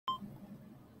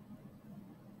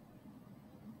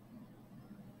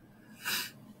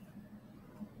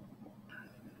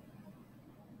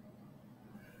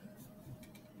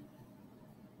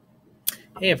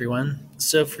Hey everyone.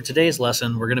 So for today's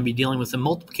lesson, we're going to be dealing with the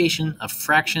multiplication of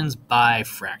fractions by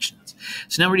fractions.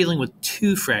 So now we're dealing with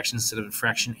two fractions instead of a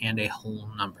fraction and a whole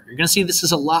number. You're going to see this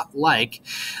is a lot like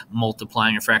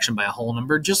multiplying a fraction by a whole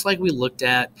number, just like we looked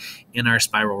at in our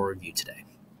spiral review today.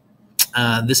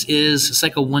 This is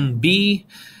cycle 1B,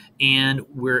 and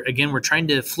we're trying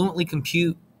to fluently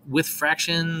compute with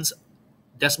fractions,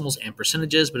 decimals, and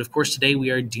percentages, but of course today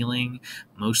we are dealing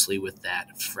mostly with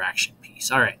that fraction piece.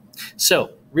 All right,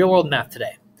 so real world math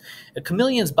today. A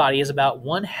chameleon's body is about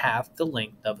 1/2 the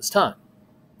length of its tongue.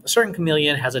 A certain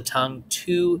chameleon has a tongue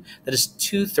that is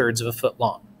 2/3 of a foot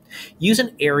long. Use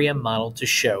an area model to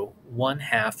show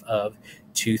 1/2 of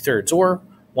 2/3, or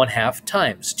 1/2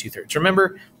 times 2/3.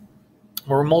 Remember,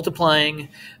 when we're multiplying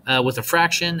with a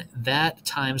fraction, that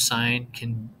times sign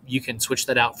you can switch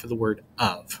that out for the word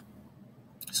of.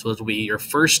 So it will be your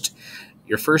first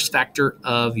factor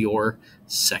of your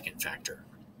second factor.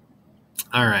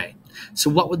 All right, so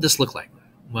what would this look like?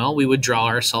 Well, we would draw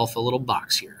ourselves a little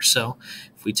box here. So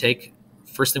if we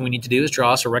first thing we need to do is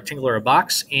draw us a rectangular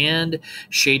box and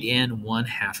shade in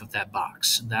 1/2 of that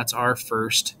box. That's our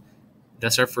first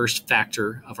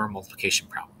factor of our multiplication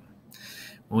problem.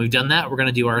 When we've done that, we're going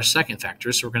to do our second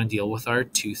factor, so we're going to deal with our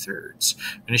 2/3.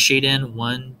 We're going to shade in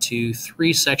 1, 2,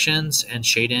 3 sections and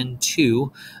shade in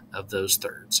 2 of those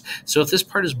thirds. So if this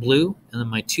part is blue and then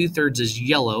my 2/3 is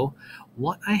yellow,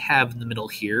 what I have in the middle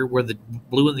here, where the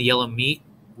blue and the yellow meet,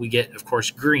 we get, of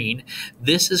course, green.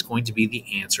 This is going to be the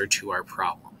answer to our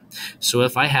problem. So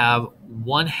if I have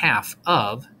 1/2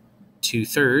 of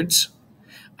 2/3,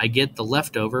 I get the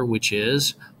leftover, which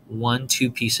is 2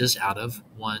 pieces out of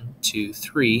 1, 2,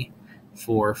 3,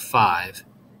 4, 5,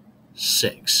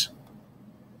 6.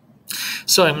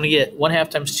 So I'm going to get 1/2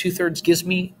 times 2/3 gives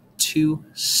me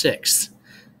 2/6.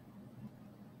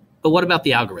 But what about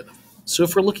the algorithm? So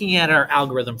if we're looking at our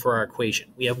algorithm for our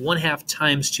equation, we have 1/2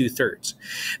 times 2/3.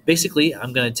 Basically,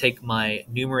 I'm going to take my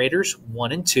numerators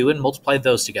 1 and 2 and multiply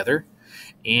those together,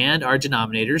 and our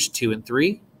denominators 2 and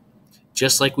 3.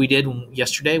 Just like we did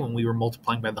yesterday when we were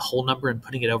multiplying by the whole number and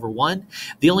putting it over 1.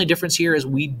 The only difference here is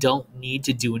we don't need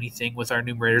to do anything with our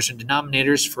numerators and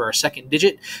denominators for our second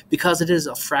digit because it is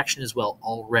a fraction as well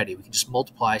already. We can just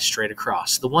multiply straight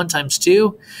across. The 1 times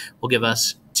 2 will give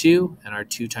us 2, and our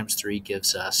 2 times 3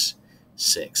 gives us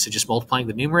 6. So just multiplying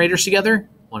the numerators together,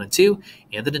 1 and 2,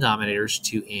 and the denominators,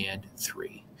 2 and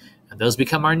 3. And those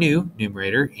become our new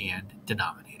numerator and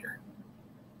denominator.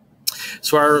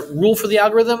 So our rule for the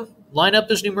algorithm: line up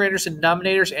those numerators and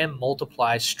denominators and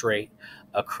multiply straight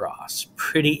across.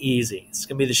 Pretty easy. It's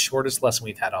going to be the shortest lesson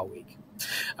we've had all week.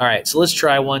 All right, so let's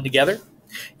try one together.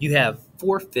 You have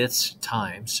 4/5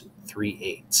 times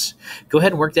 3/8. Go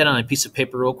ahead and work that on a piece of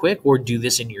paper real quick, or do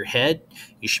this in your head.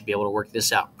 You should be able to work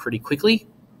this out pretty quickly.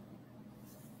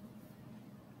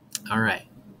 All right.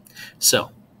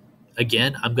 So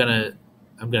again, I'm gonna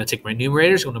take my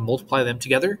numerators, I'm going to multiply them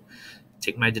together.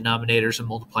 Take my denominators and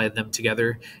multiply them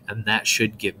together, and that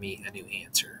should give me a new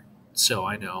answer. So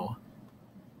I know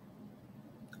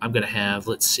I'm going to have,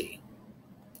 let's see,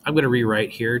 I'm going to rewrite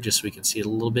here just so we can see it a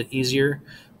little bit easier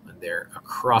when they're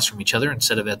across from each other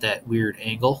instead of at that weird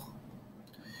angle.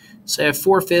 So I have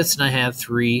 4/5 and I have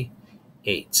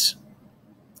 3/8.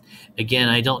 Again,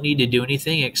 I don't need to do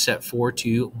anything except for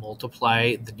to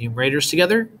multiply the numerators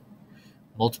together,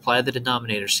 multiply the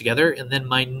denominators together, and then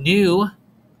my new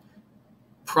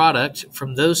product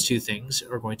from those two things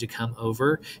are going to come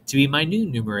over to be my new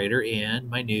numerator and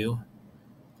my new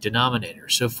denominator.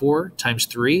 So 4 times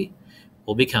 3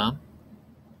 will become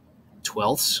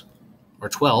 12ths, or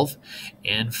 12,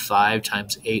 and 5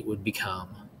 times 8 would become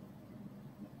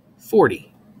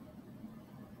 40.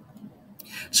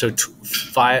 So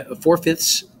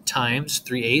 4/5 times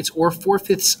 3/8, or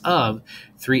 4/5 of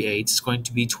 3/8 is going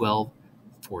to be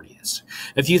 12/40.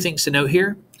 A few things to note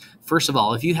here. First of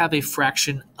all, if you have a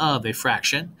fraction of a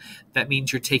fraction, that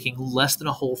means you're taking less than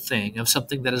a whole thing of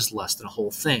something that is less than a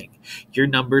whole thing. Your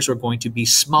numbers are going to be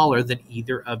smaller than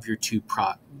either of your two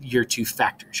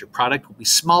factors. Your product will be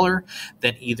smaller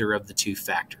than either of the two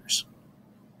factors.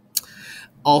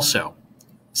 Also,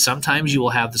 sometimes you will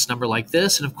have this number like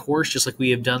this, and of course, just like we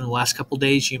have done the last couple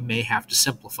days, you may have to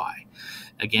simplify.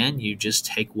 Again, you just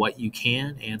take what you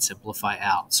can and simplify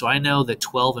out. So I know that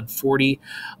 12 and 40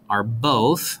 are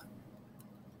both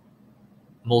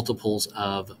multiples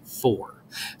of 4.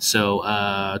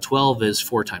 So 12 is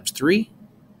 4 times 3.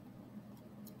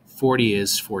 40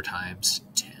 is 4 times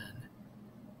 10.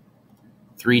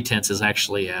 3/10 is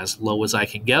actually as low as I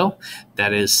can go.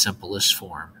 That is simplest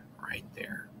form right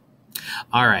there.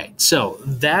 All right, so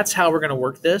that's how we're going to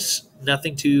work this.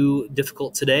 Nothing too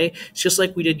difficult today. It's just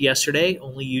like we did yesterday,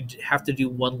 only you have to do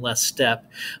one less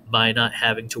step by not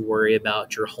having to worry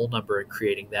about your whole number and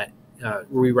creating that,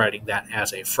 rewriting that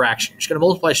as a fraction. You're just going to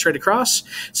multiply straight across,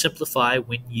 simplify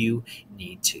when you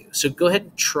need to. So go ahead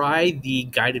and try the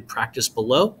guided practice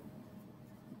below.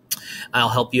 I'll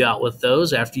help you out with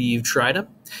those after you've tried them.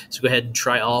 So go ahead and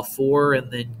try all four,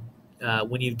 and then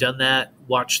when you've done that,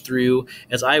 watch through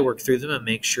as I work through them and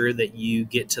make sure that you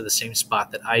get to the same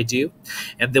spot that I do.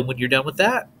 And then when you're done with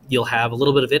that, you'll have a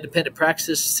little bit of independent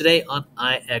practice today on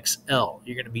IXL.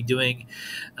 You're going to be doing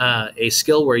a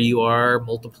skill where you are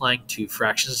multiplying two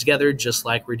fractions together, just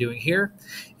like we're doing here.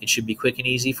 It should be quick and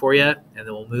easy for you, and then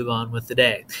we'll move on with the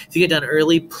day. If you get done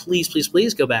early,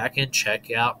 please go back and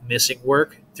check out missing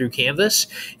work through Canvas.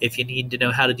 If you need to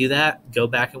know how to do that, go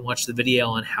back and watch the video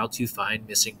on how to find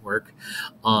missing work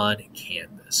on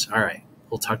Canvas. All right,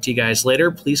 we'll talk to you guys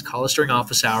later. Please call us during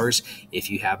office hours if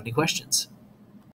you have any questions.